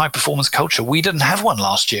creating a high-performance culture, we didn't have one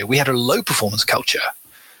last year. We had a low-performance culture.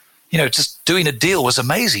 Just doing a deal was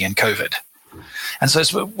amazing in COVID. And so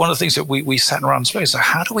it's one of the things that we sat around and spoke. So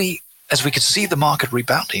how do we, as we could see the market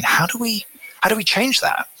rebounding, how do we change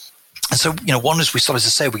that? And so, one is we started to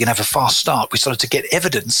say we're going to have a fast start. We started to get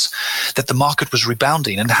evidence that the market was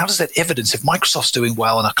rebounding. And how does that evidence, if Microsoft's doing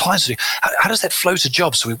well and our clients are doing, how does that flow to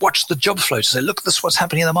jobs? So we watched the job flow to say, look, this is what's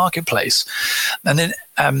happening in the marketplace. And then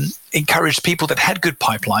encouraged people that had good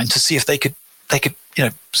pipeline to see if they could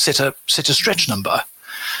set a stretch number.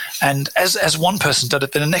 And as one person did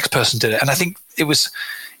it, then the next person did it. And I think it's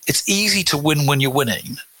easy to win when you're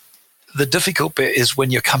winning. The difficult bit is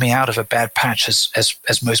when you're coming out of a bad patch,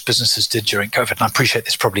 as most businesses did during COVID. And I appreciate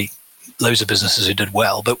there's probably loads of businesses who did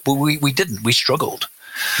well, but we didn't. We struggled.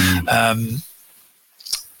 And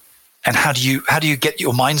how do you get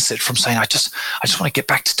your mindset from saying I just want to get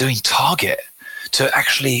back to doing target to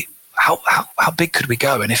actually how big could we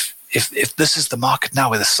go? And if this is the market now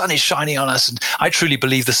where the sun is shining on us, and I truly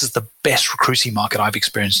believe this is the best recruiting market I've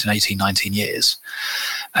experienced in 18, 19 years,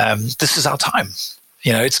 this is our time.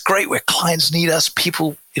 It's great where clients need us.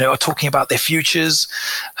 People, are talking about their futures.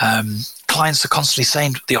 Clients are constantly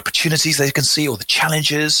saying the opportunities they can see or the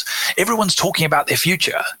challenges. Everyone's talking about their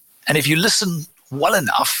future. And if you listen well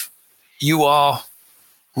enough, you are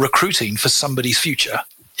recruiting for somebody's future,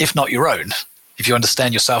 if not your own, if you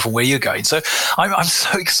understand yourself and where you're going. So I'm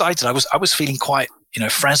so excited. I was feeling quite,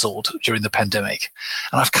 frazzled during the pandemic,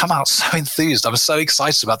 and I've come out so enthused. I'm so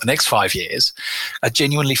excited about the next 5 years. I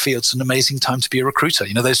genuinely feel it's an amazing time to be a recruiter.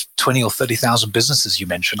 Those 20 or 30,000 businesses you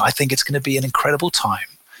mentioned, I think it's going to be an incredible time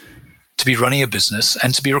to be running a business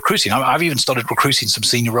and to be recruiting. I've even started recruiting some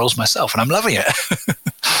senior roles myself, and I'm loving it.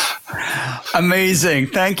 Amazing.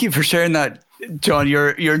 Thank you for sharing that, John.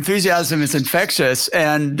 Your enthusiasm is infectious.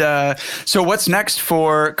 And so what's next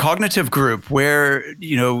for Cognitive Group?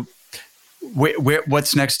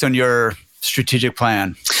 What's next on your strategic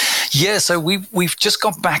plan? Yeah, so we've just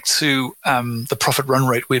got back to the profit run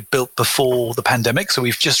rate we'd built before the pandemic. So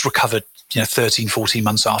we've just recovered 13, 14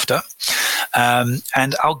 months after.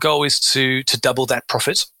 And our goal is to double that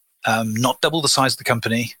profit, not double the size of the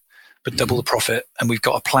company, but double the profit. And we've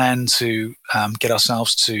got a plan to get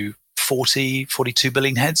ourselves to 42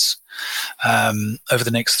 billing heads over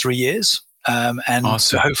the next 3 years. And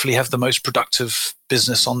awesome. to hopefully have the most productive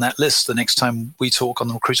business on that list. The next time we talk on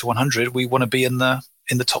the Recruiter 100, we want to be in the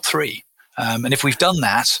top 3. And if we've done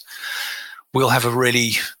that, we'll have a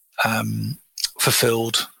really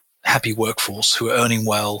fulfilled, happy workforce who are earning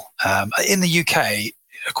well. In the UK,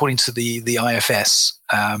 according to the IFS,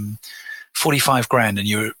 45 grand and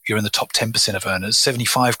you're in the top 10% of earners,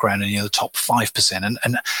 75 grand and you're the top 5%.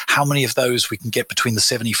 And how many of those we can get between the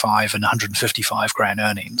 75 and 155 grand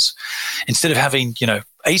earnings? Instead of having,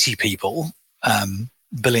 80 people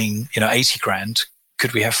billing, 80 grand,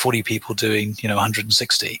 could we have 40 people doing,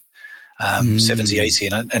 160, 70, 80?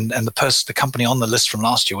 And the company on the list from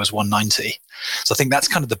last year was 190. So I think that's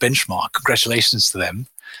kind of the benchmark. Congratulations to them.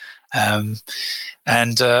 And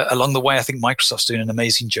along the way, I think Microsoft's doing an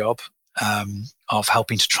amazing job of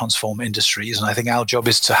helping to transform industries, and I think our job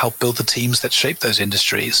is to help build the teams that shape those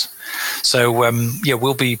industries. So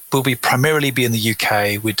we'll be primarily be in the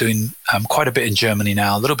UK. We're doing quite a bit in Germany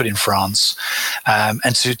now, a little bit in France,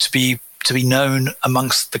 and to be known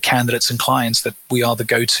amongst the candidates and clients that we are the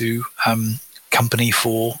go-to company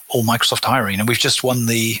for all Microsoft hiring, and we've just won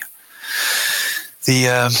the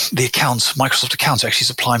accounts, Microsoft accounts, actually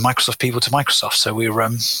supply Microsoft people to Microsoft. So we're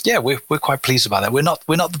quite pleased about that. We're not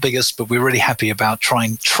the biggest, but we're really happy about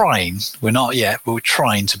trying. We're not yet, but we're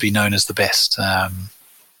trying to be known as the best. Trying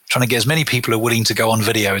to get as many people who are willing to go on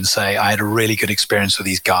video and say, I had a really good experience with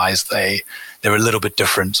these guys. They're a little bit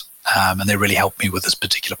different, and they really helped me with this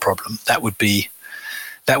particular problem. That would be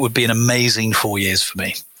an amazing 4 years for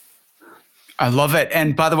me. I love it.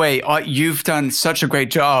 And by the way, you've done such a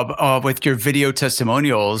great job with your video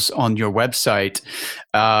testimonials on your website.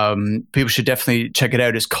 People should definitely check it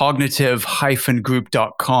out. It's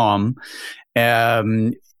cognitive-group.com.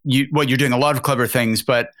 You're doing a lot of clever things,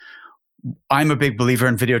 but I'm a big believer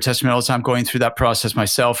in video testimonials. I'm going through that process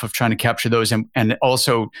myself of trying to capture those and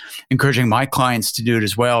also encouraging my clients to do it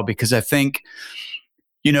as well, because I think,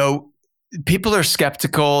 people are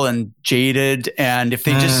skeptical and jaded, and if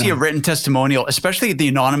they just see a written testimonial, especially the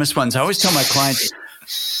anonymous ones, I always tell my clients,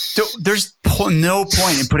 there's no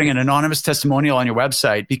point in putting an anonymous testimonial on your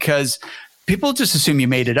website because people just assume you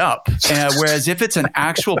made it up. Whereas if it's an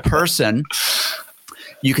actual person,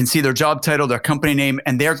 you can see their job title, their company name,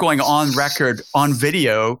 and they're going on record on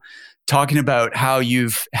video talking about how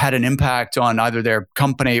you've had an impact on either their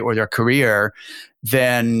company or their career,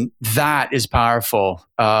 then that is powerful.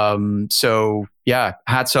 So yeah,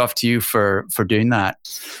 hats off to you for doing that.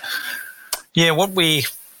 Yeah, what we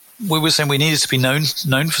were saying, we needed to be known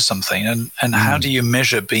for something, and how do you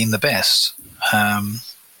measure being the best?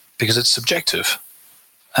 Because it's subjective.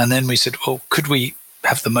 And then we said, well, could we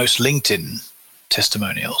have the most LinkedIn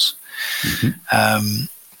testimonials? Mm-hmm.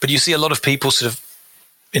 But you see a lot of people sort of,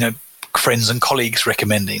 friends and colleagues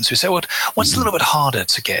recommending. So we say, well, what's a little bit harder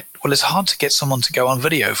to get? Well, it's hard to get someone to go on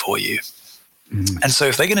video for you. Mm-hmm. And so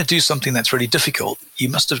if they're going to do something that's really difficult, you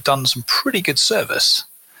must have done some pretty good service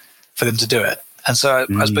for them to do it. And so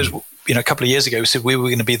I suppose, a couple of years ago, we said we were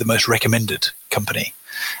going to be the most recommended company.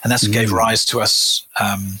 And that's gave rise to us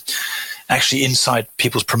actually inside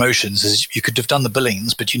people's promotions is you could have done the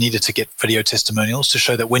billings, but you needed to get video testimonials to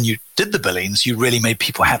show that when you did the billings, you really made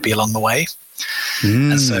people happy along the way.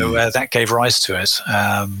 And so that gave rise to it.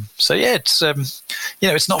 So yeah, it's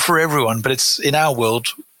it's not for everyone, but it's in our world.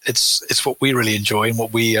 It's what we really enjoy and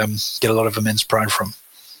what we get a lot of immense pride from.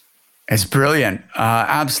 It's brilliant.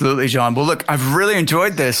 Absolutely, John. Well, look, I've really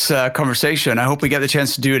enjoyed this conversation. I hope we get the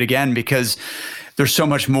chance to do it again because there's so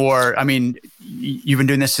much more. I mean, you've been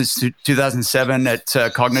doing this since 2007 at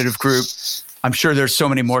Cognitive Group. I'm sure there's so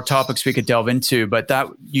many more topics we could delve into, but that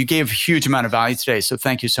you gave a huge amount of value today. So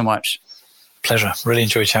thank you so much. Pleasure. Really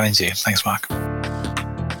enjoyed chatting to you. Thanks, Mark.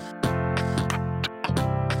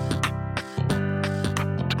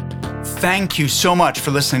 Thank you so much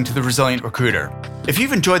for listening to The Resilient Recruiter. If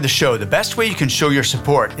you've enjoyed the show, the best way you can show your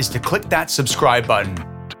support is to click that subscribe button.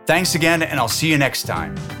 Thanks again, and I'll see you next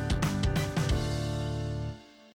time.